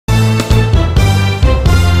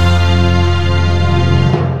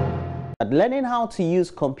Learning how to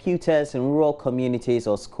use computers in rural communities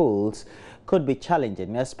or schools could be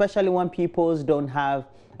challenging, especially when pupils don't have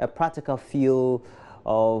a practical feel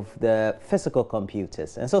of the physical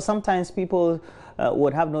computers. And so sometimes people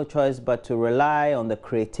would have no choice but to rely on the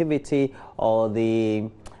creativity or the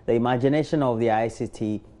imagination of the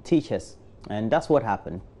ICT teachers. And that's what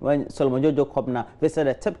happened when Solomon Jojo Kobna visited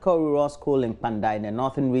a typical rural school in Kpandai in the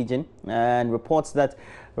northern region and reports that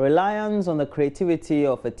reliance on the creativity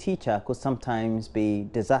of a teacher could sometimes be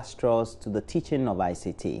disastrous to the teaching of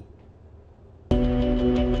ICT.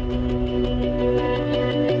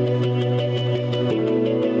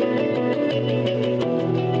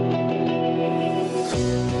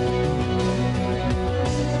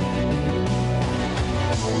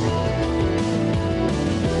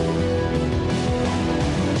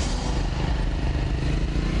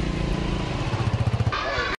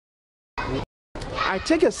 I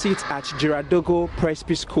take a seat at Jiradogo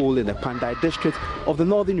Presby School in the Kpandai district of the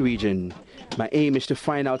northern region. My aim is to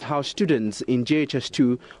find out how students in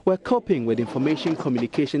JHS2 were coping with information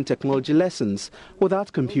communication technology lessons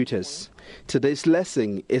without computers. Today's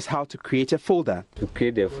lesson is how to create a folder. To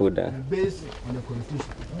create a folder,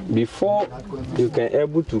 before you can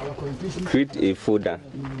able to create a folder,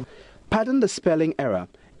 Pardon the spelling error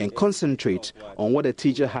and concentrate on what the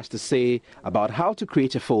teacher has to say about how to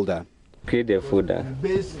create a folder. Create a folder.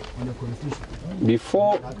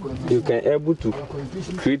 Before you can able to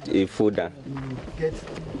create a folder,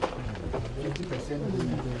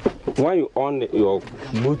 when you on your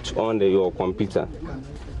boot on your computer,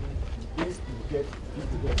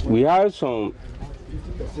 we have some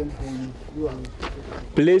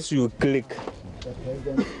place you click.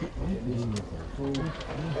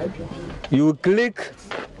 You click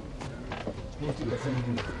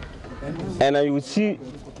and you will see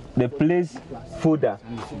the place folder,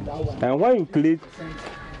 and when you click,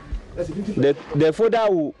 the folder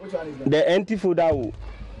will, the empty folder will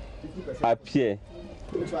appear,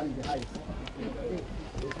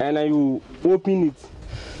 and then you open it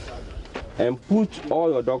and put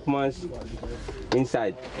all your documents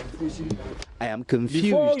inside. I am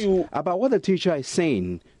confused about what the teacher is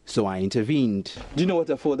saying, so I intervened. Do you know what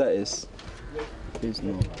a folder is? Please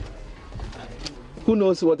no. Who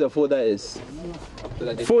knows what a folder is?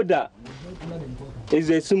 Folder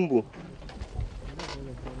is a symbol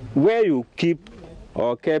where you keep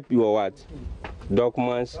or keep your what?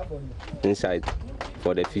 Documents inside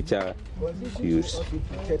for the future use.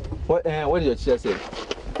 What did your teacher say?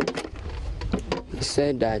 He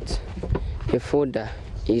said that a folder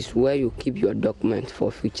is where you keep your document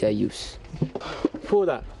for future use.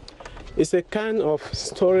 Folder is a kind of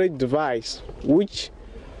storage device which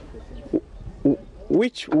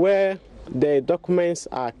where the documents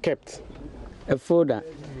are kept. A folder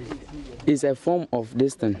is a form of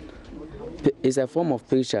distance. It's a form of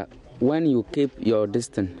picture when you keep your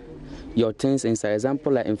distance, your things inside.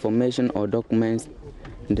 Example like information or documents.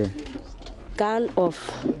 There. Kind of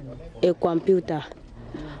a computer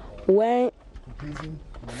when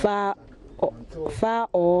file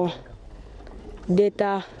or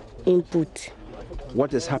data input.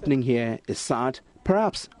 What is happening here is sad,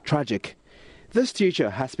 perhaps tragic. This teacher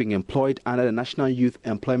has been employed under the National Youth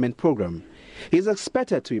Employment Program. He is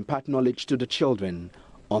expected to impart knowledge to the children.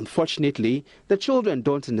 Unfortunately, the children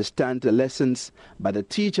don't understand the lessons, but the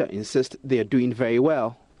teacher insists they are doing very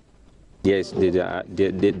well. Yes, they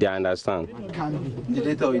understand. Did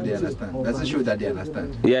they tell you they understand? Does it show that they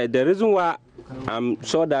understand? Yeah, the reason why I'm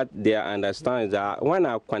sure that they understand is that when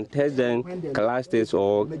I contest them class tests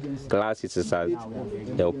or class exercise,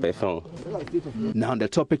 they'll perform. Now the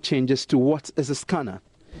topic changes to what is a scanner.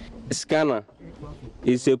 A scanner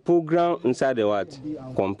is a program inside the what?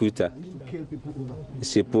 Computer.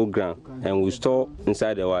 It's a program and we store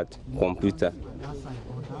inside the what? Computer.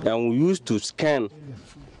 And we use to scan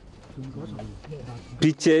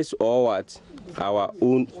pictures or what? Our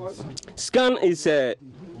own. Scan is to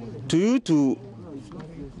you to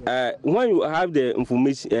when you have the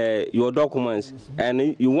information, your documents,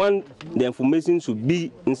 and you want the information to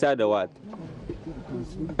be inside the what?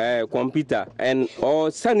 Computer, and or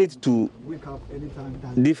send it to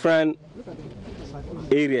different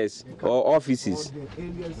areas or offices.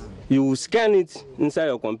 You scan it inside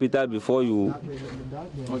your computer before you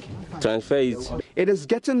transfer it. It is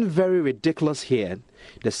getting very ridiculous here.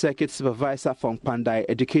 The circuit supervisor from Kpandai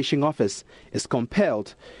Education Office is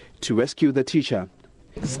compelled to rescue the teacher.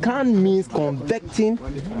 Scan means converting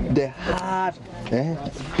the hard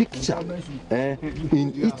picture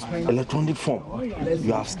in its electronic form.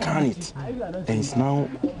 You have scanned it,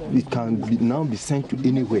 and it can now be sent to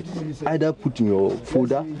anywhere. Either put in your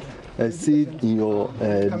folder, save in your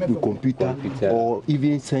computer, or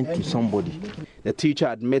even sent to somebody. The teacher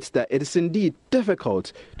admits that it is indeed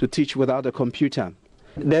difficult to teach without a computer.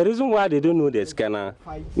 The reason why they don't know the scanner,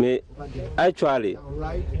 actually,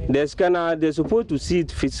 the scanner, they're supposed to see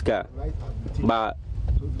it physical, but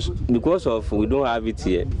because of we don't have it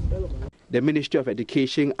here. The Ministry of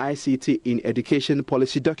Education ICT in Education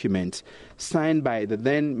policy document signed by the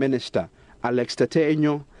then Minister Alex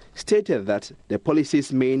Tateño stated that the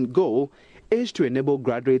policy's main goal is to enable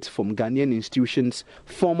graduates from Ghanaian institutions,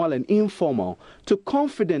 formal and informal, to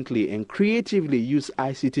confidently and creatively use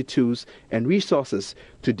ICT tools and resources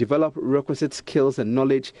to develop requisite skills and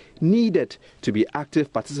knowledge needed to be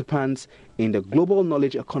active participants in the global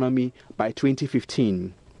knowledge economy by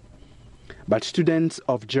 2015. But students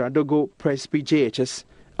of Jaradogo Presby JHS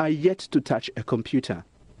are yet to touch a computer.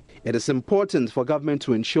 It is important for government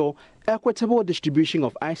to ensure equitable distribution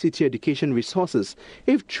of ICT education resources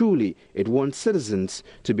if truly it wants citizens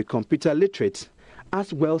to be computer literate,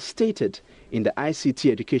 as well stated in the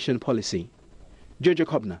ICT education policy. Jojo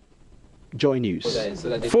Kobna, Joy News.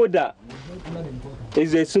 Folder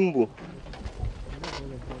is a symbol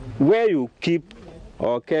where you keep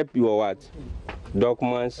or kept your what?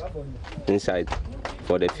 Documents inside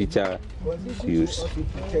for the future use.